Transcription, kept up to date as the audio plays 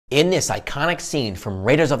In this iconic scene from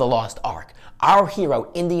Raiders of the Lost Ark, our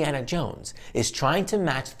hero Indiana Jones is trying to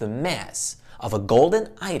match the mass of a golden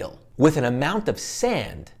idol with an amount of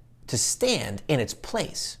sand to stand in its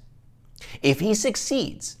place. If he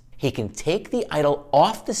succeeds, he can take the idol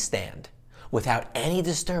off the stand without any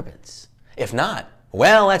disturbance. If not,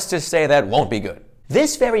 well, let's just say that won't be good.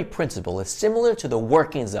 This very principle is similar to the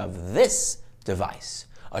workings of this device,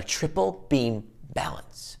 a triple beam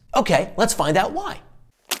balance. Okay, let's find out why.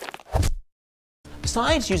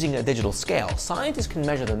 Besides using a digital scale, scientists can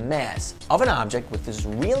measure the mass of an object with this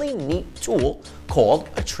really neat tool called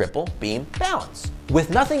a triple beam balance. With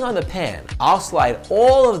nothing on the pan, I'll slide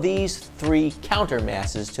all of these three counter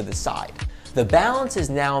masses to the side. The balance is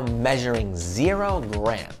now measuring 0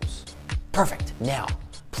 grams. Perfect. Now,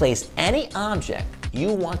 place any object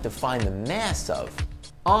you want to find the mass of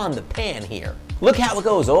on the pan here. Look how it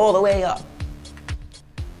goes all the way up.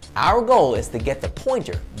 Our goal is to get the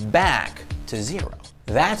pointer back to 0.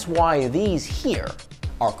 That's why these here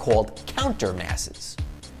are called counter masses.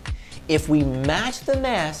 If we match the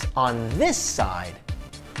mass on this side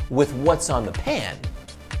with what's on the pan,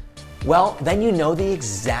 well, then you know the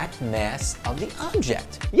exact mass of the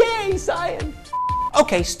object. Yay, science!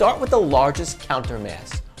 Okay, start with the largest counter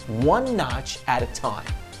mass, one notch at a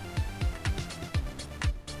time.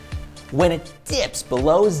 When it dips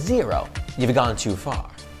below 0, you've gone too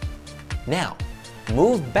far. Now,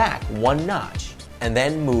 move back one notch and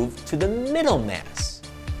then move to the middle mass.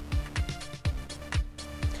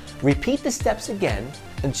 Repeat the steps again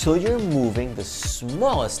until you're moving the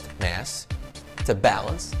smallest mass to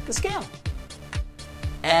balance the scale.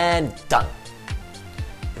 And done.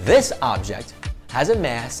 This object has a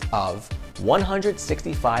mass of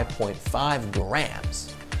 165.5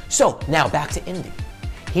 grams. So now back to Indy.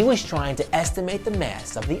 He was trying to estimate the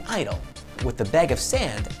mass of the idol with the bag of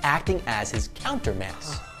sand acting as his counter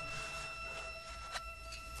mass.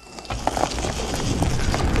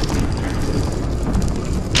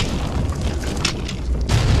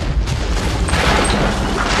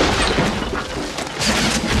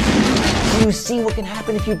 Do you see what can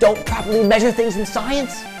happen if you don't properly measure things in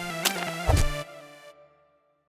science?